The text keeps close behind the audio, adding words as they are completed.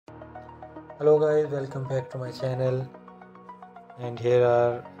Hello guys, welcome back to my channel, and here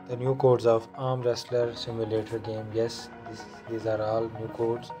are the new codes of Arm Wrestler Simulator game. Yes, these are all new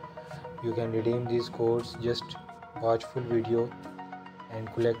codes. You can redeem these codes. Just watch full video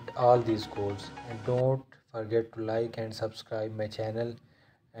and collect all these codes, and don't forget to like and subscribe my channel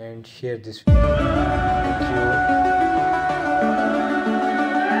and share this video. Thank you.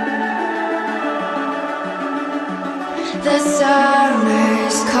 The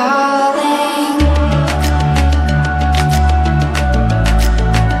summer's calling.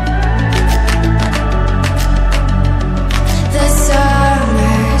 The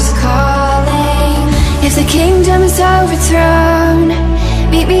summer's calling. If the kingdom is overthrown,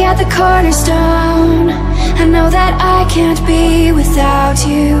 meet me at the cornerstone. I know that I can't be without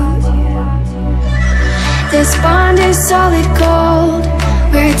you. This bond is solid gold.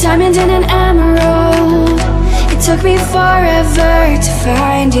 We're a diamond and an emerald. It took me forever to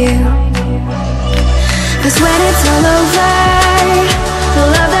find you. 'Cause when it's all over, the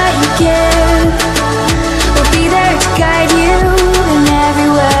love that you give will be there to guide you in every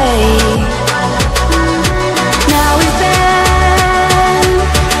way. Now we've been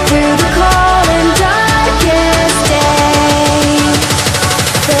through the cold and darkest days.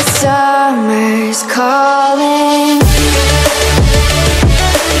 The summer's calling.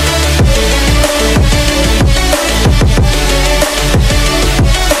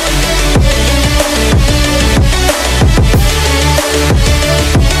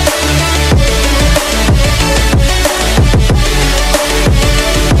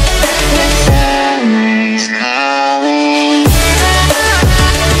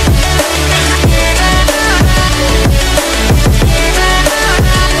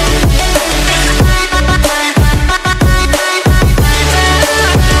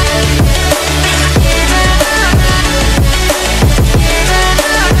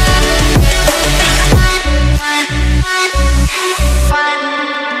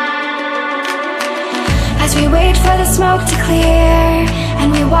 As we wait for the smoke to clear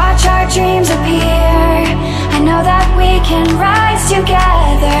and we watch our dreams appear, I know that we can rise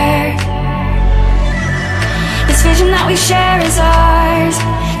together. This vision that we share is ours.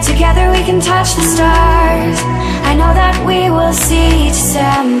 Together we can touch the stars. I know that we will see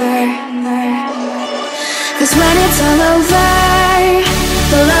December. 'Cause when it's all over,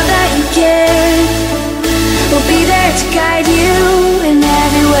 the love that you give will be there to guide you in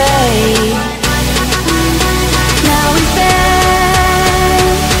every way. Now we've been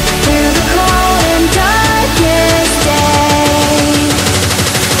through the cold and darkest days.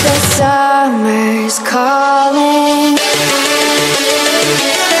 The summer's calling.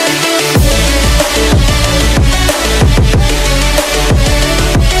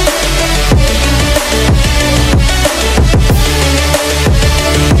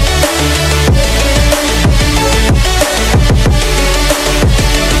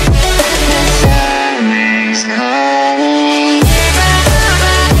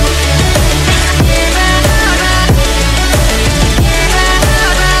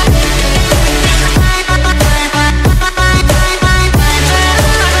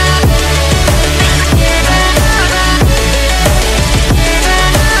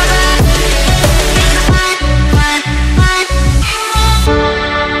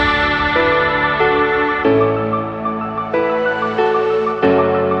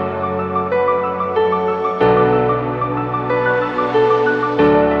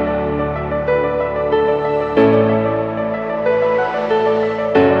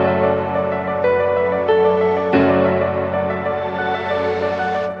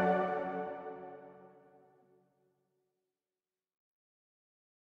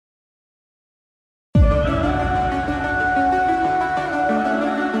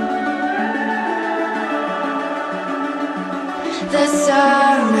 The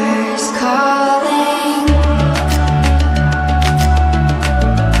summer's calling.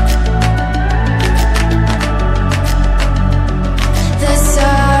 The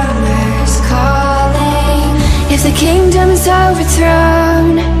summer's calling. If the kingdom's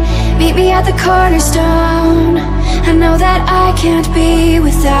overthrown, meet me at the cornerstone. I know that I can't be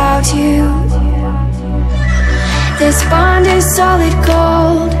without you. This bond is solid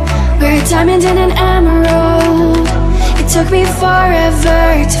gold. We're a diamond and an emerald. It took me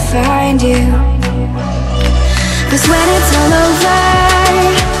forever to find you. 'Cause when it's all over,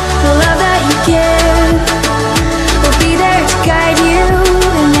 the love that you give will be there to guide you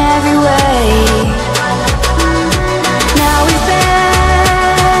in every way. Now we've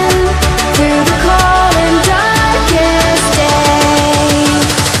been through the cold and darkest days.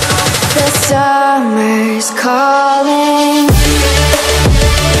 The summer's calling.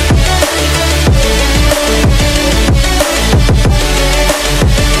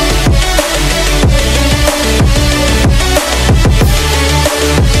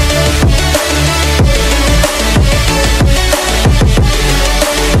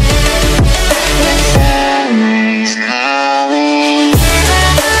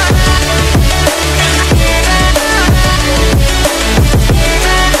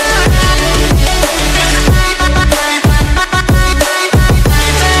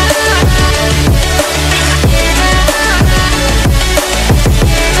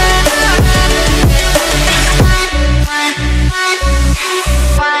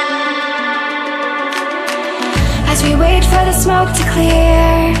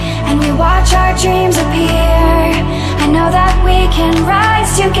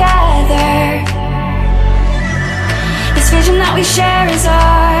 that we share is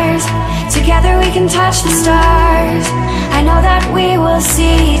ours. Together we can touch the stars. I know that we will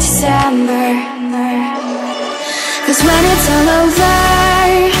see December. 'Cause when it's all over,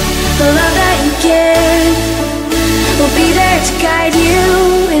 the love that you give will be there to guide you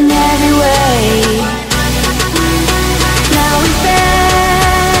in every way. Now we've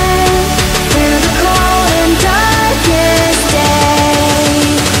been through the cold and darkest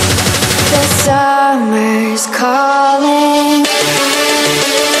days. The summer's calling.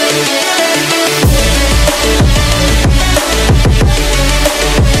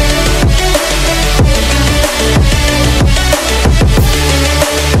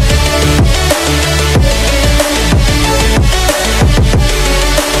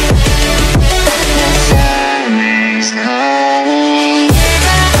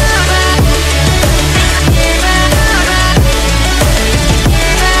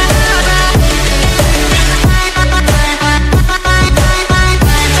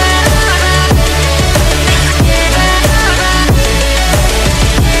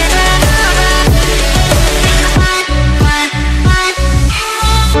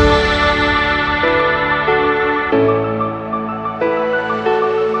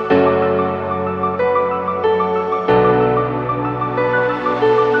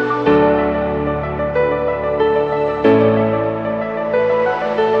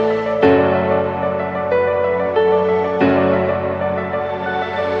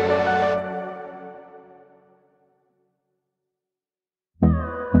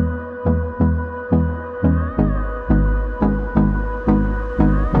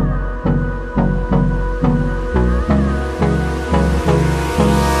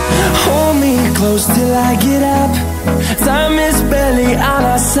 Close till I get up. Time is barely on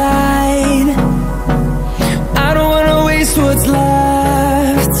our side. I don't wanna waste what's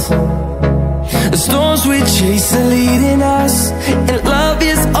left. The storms we chase are leading us, and love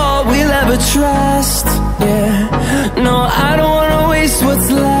is all we'll ever trust. Yeah, no, I don't wanna waste what's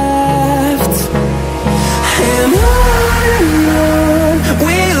left. And on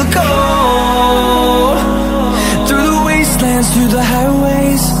we'll go, through the wastelands, through the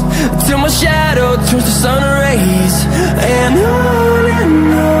highways, till my shadow turns to sun